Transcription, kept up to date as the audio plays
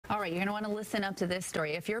All right, you're going to want to listen up to this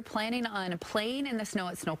story. If you're planning on playing in the snow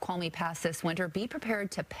at Snoqualmie Pass this winter, be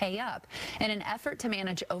prepared to pay up. In an effort to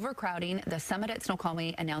manage overcrowding, the Summit at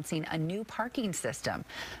Snoqualmie announcing a new parking system.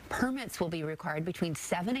 Permits will be required between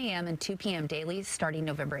 7 a.m. and 2 p.m. daily starting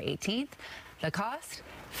November 18th. The cost?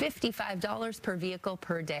 $55 per vehicle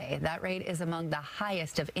per day. That rate is among the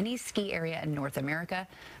highest of any ski area in North America.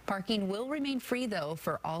 Parking will remain free, though,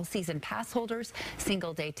 for all season pass holders.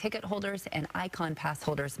 Single-day ticket holders and Icon Pass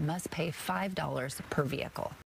holders must pay $5 per vehicle.